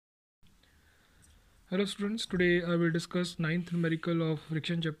Hello students, today I will discuss ninth numerical of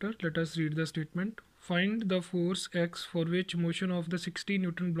friction chapter. Let us read the statement. Find the force X for which motion of the 60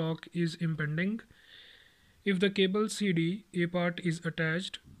 Newton block is impending. If the cable CD, A part is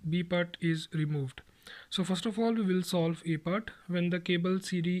attached, B part is removed. So first of all we will solve A part when the cable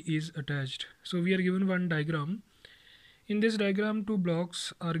CD is attached. So we are given one diagram. In this diagram two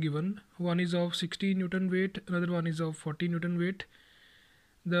blocks are given. One is of 60 Newton weight, another one is of 40 Newton weight.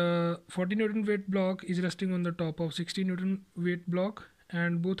 The 40 Newton weight block is resting on the top of 60 Newton weight block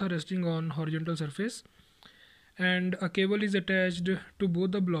and both are resting on horizontal surface, and a cable is attached to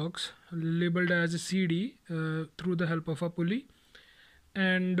both the blocks labeled as CD through the help of a pulley,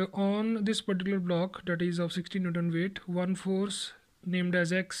 and on this particular block that is of 60 Newton weight, one force named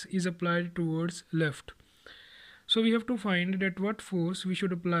as X is applied towards left. So we have to find that what force we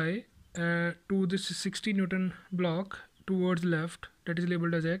should apply to this 60 Newton block towards left, that is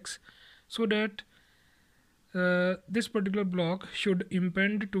labeled as X, so that this particular block should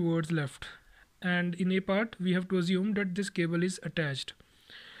impend towards left, and in A part we have to assume that this cable is attached.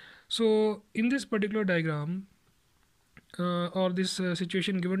 So in this particular diagram or this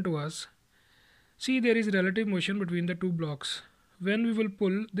situation given to us, see there is relative motion between the two blocks. When we will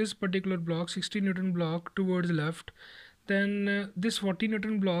pull this particular block 60 Newton block towards left, then this 40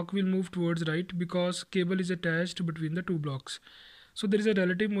 Newton block will move towards right because cable is attached between the two blocks. So there is a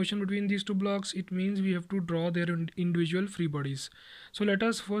relative motion between these two blocks. It means we have to draw their individual free bodies. So let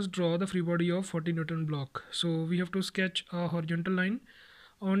us first draw the free body of 40 Newton block. So we have to sketch a horizontal line.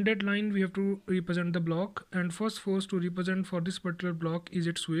 On that line we have to represent the block, and first force to represent for this particular block is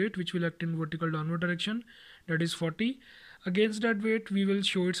its weight, which will act in vertical downward direction, that is 40. Against that weight we will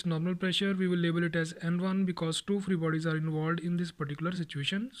show its normal pressure. We will label it as N1 because two free bodies are involved in this particular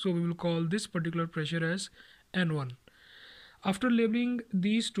situation, so we will call this particular pressure as N1. After labeling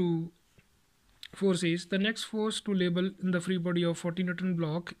these two forces, the next force to label in the free body of 40 Newton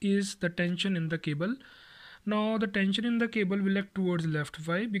block is the tension in the cable. Now the tension in the cable will act towards left.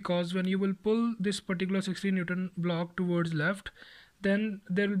 Why? Because when you will pull this particular 60 Newton block towards left, then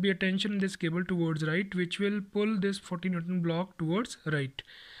there will be a tension in this cable towards right, which will pull this 40 Newton block towards right.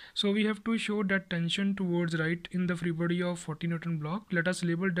 So we have to show that tension towards right in the free body of 40 Newton block. Let us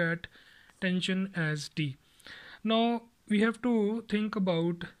label that tension as T. Now we have to think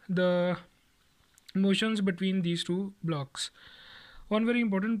about the motions between these two blocks. One very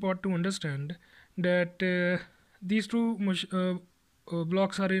important part to understand that these two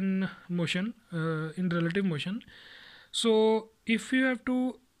blocks are in motion, in relative motion. So if you have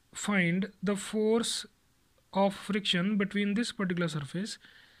to find the force of friction between this particular surface,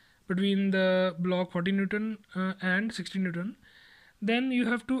 between the block 40 Newton and 60 Newton, then you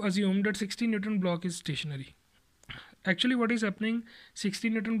have to assume that 60 Newton block is stationary. Actually what is happening, 60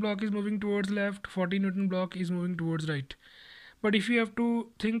 Newton block is moving towards left, 40 Newton block is moving towards right. But if you have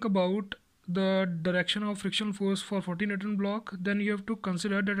to think about the direction of friction force for 40 Newton block, then you have to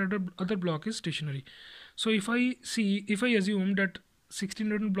consider that other block is stationary. So if I assume that 60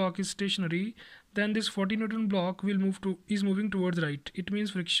 Newton block is stationary, then this 40 Newton block will is moving towards right. It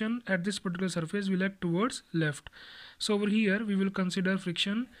means friction at this particular surface will act towards left. So over here we will consider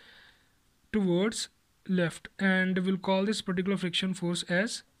friction towards left and we'll call this particular friction force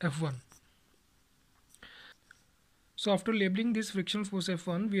as F1. So after labeling this friction force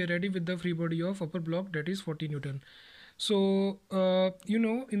F1, we are ready with the free body of upper block, that is 40 Newton. So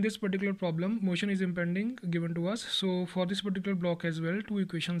in this particular problem motion is impending given to us. So for this particular block as well, two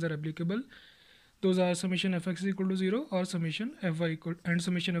equations are applicable. Those are summation Fx is equal to 0 or summation Fy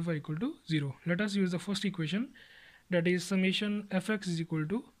equal to 0. Let us use the first equation, that is summation Fx is equal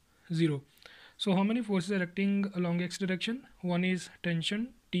to 0. So how many forces are acting along x direction? One is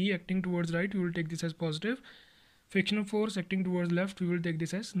tension T acting towards right, we will take this as positive. Frictional force acting towards left, we will take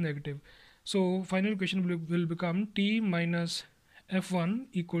this as negative. So final equation will become T minus F1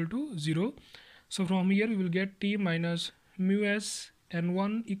 equal to 0. So from here we will get T minus mu s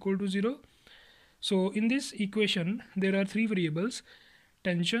N1 equal to 0. So in this equation there are three variables: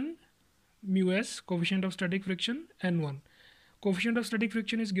 tension, mu s, coefficient of static friction, N1. Coefficient of static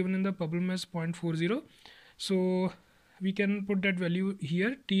friction is given in the problem as 0.40. So we can put that value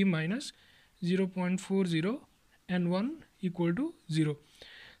here, T minus 0.40 N1 equal to 0.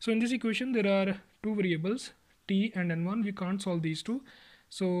 So in this equation there are two variables, T and N1. We can't solve these two.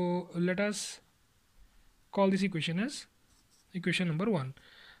 So let us call this equation as equation number 1.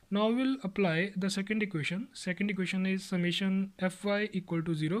 Now we will apply the second equation. Second equation is summation Fy equal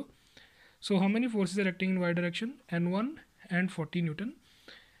to 0. So how many forces are acting in y direction? N1 and 40 Newton.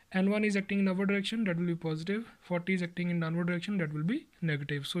 N1 is acting in upward direction, that will be positive. 40 is acting in downward direction, that will be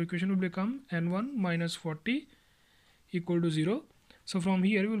negative. So equation will become N1 minus 40 equal to 0. So from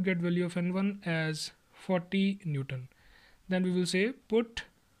here we will get value of N1 as 40 Newton. Then we will say put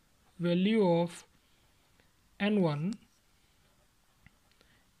value of N1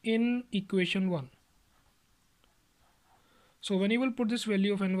 in equation 1. So when you will put this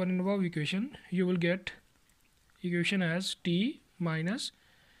value of N1 in above equation, you will get equation as T minus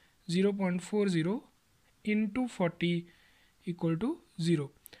 0.40 into 40 equal to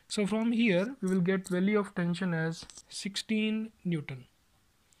 0. So from here we will get value of tension as 16 Newton.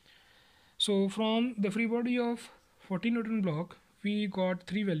 So from the free body of 40 Newton block we got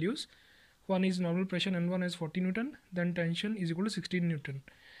three values. One is normal pressure N1 as 40 Newton, then tension is equal to 16 Newton.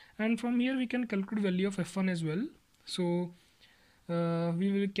 And from here we can calculate value of F1 as well. So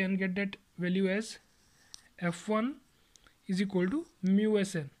can get that value as F1 is equal to mu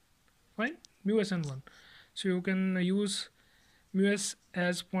Sn. Fine, mu Sn1. So you can use mu s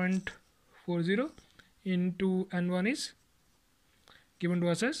as 0.40 into N1 is given to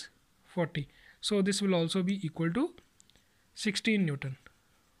us as 40. So this will also be equal to 16 Newton.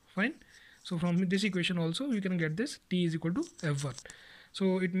 Fine. So from this equation also we can get this T is equal to F1.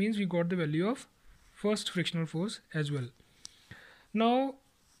 So it means we got the value of first frictional force as well. Now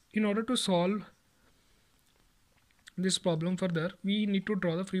in order to solve this problem further, we need to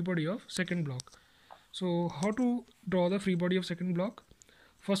draw the free body of second block. So how to draw the free body of second block?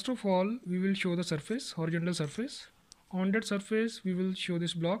 First of all, we will show the surface, horizontal surface. On that surface we will show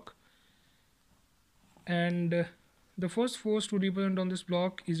this block, and the first force to represent on this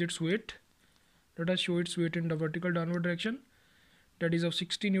block is its weight. Let us show its weight in the vertical downward direction, that is of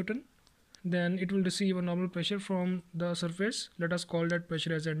 60 Newton. Then it will receive a normal pressure from the surface. Let us call that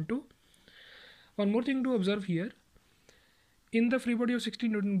pressure as N2. One more thing to observe here, in the free body of 60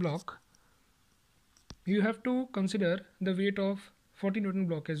 Newton block you have to consider the weight of 40 Newton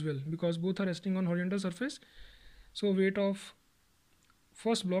block as well, because both are resting on horizontal surface. So weight of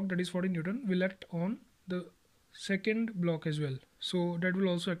first block, that is 40 Newton, will act on the second block as well. So that will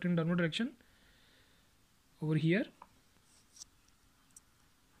also act in downward direction. Over here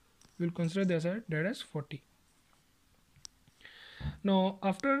we will consider that as 40. Now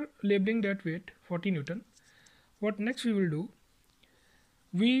after labeling that weight 40 Newton, what next we will do,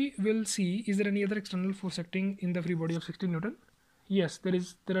 we will see is there any other external force acting in the free body of 60 Newton. Yes,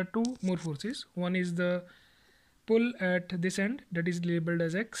 there are two more forces. One is the pull at this end, that is labeled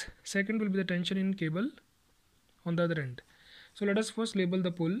as X. Second will be the tension in cable on the other end. So let us first label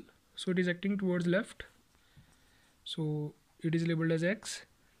the pull. So it is acting towards left, so it is labeled as X.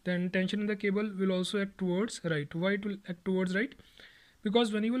 Then tension in the cable will also act towards right. Why it will act towards right?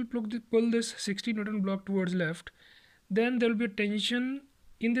 Because when you will pull this 60 Newton block towards left, then there will be a tension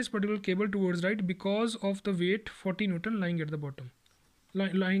in this particular cable towards right because of the weight 40 Newton lying at the bottom,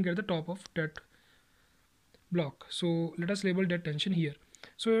 lying at the top of that block. So let us label that tension here.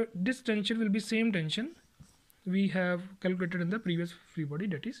 So this tension will be same tension we have calculated in the previous free body,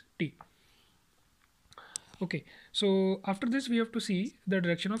 that is T. Okay, so after this we have to see the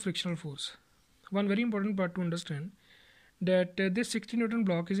direction of frictional force. One very important part to understand, that this 60 Newton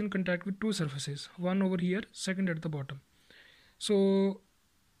block is in contact with two surfaces, one over here, second at the bottom. So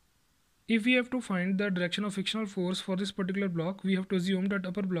if we have to find the direction of frictional force for this particular block, we have to assume that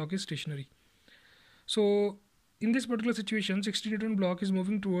upper block is stationary. So in this particular situation 60 Newton block is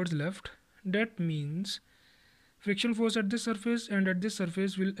moving towards left. That means friction force at this surface and at this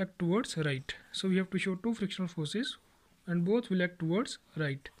surface will act towards right. So we have to show two frictional forces and both will act towards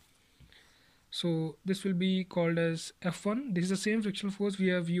right. So this will be called as F1. This is the same frictional force we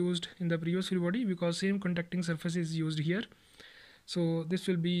have used in the previous free body because same contacting surface is used here. So this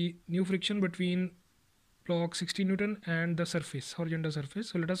will be new friction between block 60 Newton and the surface, horizontal surface.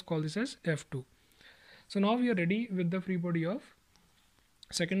 So let us call this as F2. So now we are ready with the free body of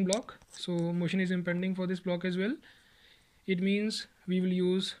second block. So motion is impending for this block as well. It means we will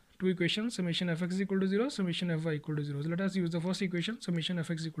use two equations, summation fx is equal to 0, summation fy equal to 0. So let us use the first equation, summation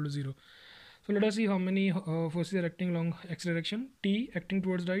fx is equal to 0. So let us see how many forces are acting along x direction. T acting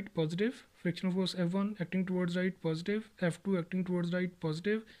towards right, positive. Frictional force F1 acting towards right, positive. F2 acting towards right,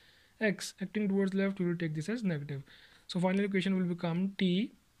 positive. X acting towards left, we will take this as negative. So final equation will become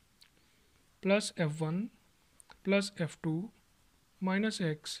T plus F1 plus F2 minus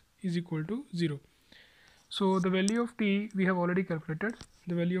X is equal to 0. So the value of T we have already calculated.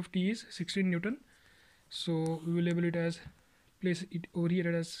 The value of T is 16 Newton. So we will label it as, place it over here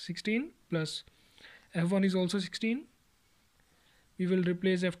as 16 plus F1 is also 16. We will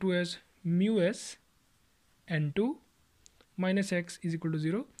replace F2 as mu s N2 minus X is equal to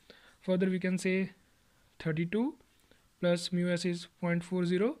 0. Further we can say 32 plus mu s is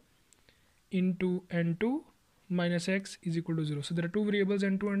 0.40 into n2 minus x is equal to 0. So there are two variables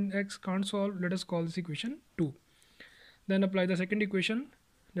n2 and x, can't solve. Let us call this equation 2. Then apply the second equation,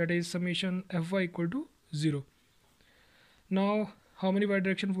 that is summation fy equal to 0. Now how many y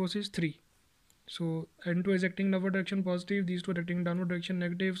direction forces? 3. So n2 is acting in upward direction positive, these two are acting in downward direction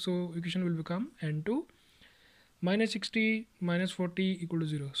negative, so equation will become n2 minus 60 minus 40 equal to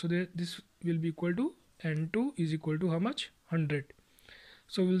 0. So this will be equal to n2 is equal to how much? 100.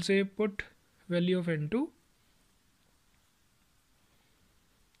 So we'll say put value of n2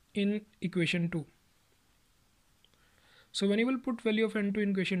 in equation 2. So when you will put value of n2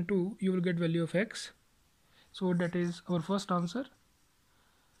 in equation 2, you will get value of x. So that is our first answer.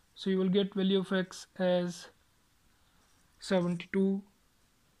 So you will get value of x as 72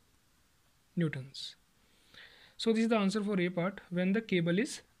 newtons. So this is the answer for A part, when the cable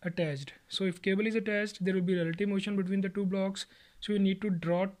is attached. So if cable is attached, there will be relative motion between the two blocks. So you need to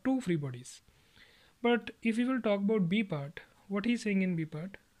draw two free bodies. But if we will talk about B part, what he is saying in B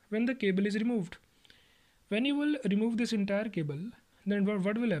part, when the cable is removed. When you will remove this entire cable, then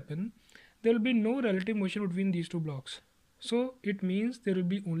what will happen? There will be no relative motion between these two blocks. So it means there will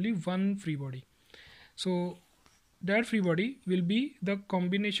be only one free body. So that free body will be the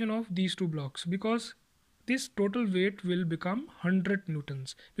combination of these two blocks, because this total weight will become 100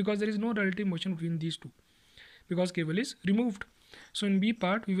 newtons, because there is no relative motion between these two, because cable is removed. So in B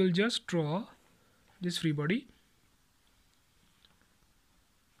part, we will just draw this free body,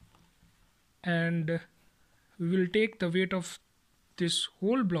 and we will take the weight of this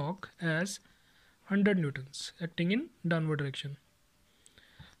whole block as 100 newtons acting in downward direction.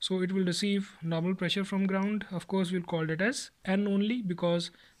 So it will receive normal pressure from ground. Of course, we'll call it as N only,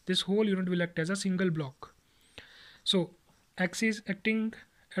 because this whole unit will act as a single block. So X is acting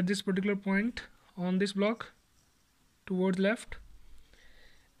at this particular point on this block towards left,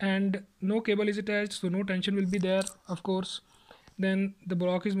 and no cable is attached, so no tension will be there, of course. Then the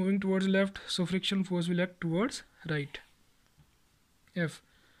block is moving towards left, so friction force will act towards right, F.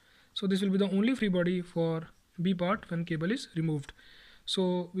 So this will be the only free body for B part when cable is removed.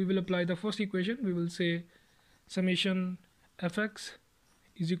 So we will apply the first equation. We will say summation fx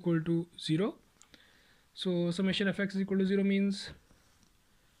is equal to 0. So summation fx is equal to 0 means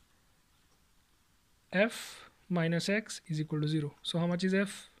f minus x is equal to 0. So how much is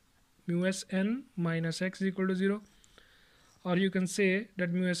f? Mu s n minus x is equal to 0. Or you can say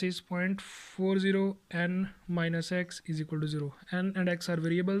that mu s is 0.40 n minus x is equal to 0. N and x are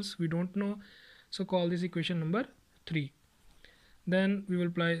variables, we don't know. So call this equation number 3. Then we will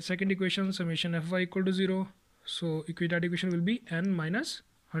apply second equation, summation fy equal to 0. So that equation will be n minus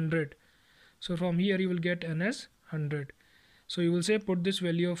 100. So from here you will get n as 100. So you will say put this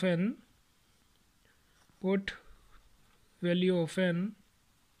value of n, put value of n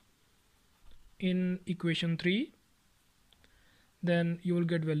in equation 3, then you will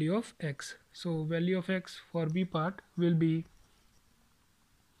get value of x. So value of x for B part will be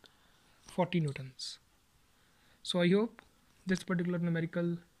 40 newtons. So I hope this particular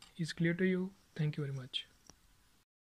numerical is clear to you. Thank you very much.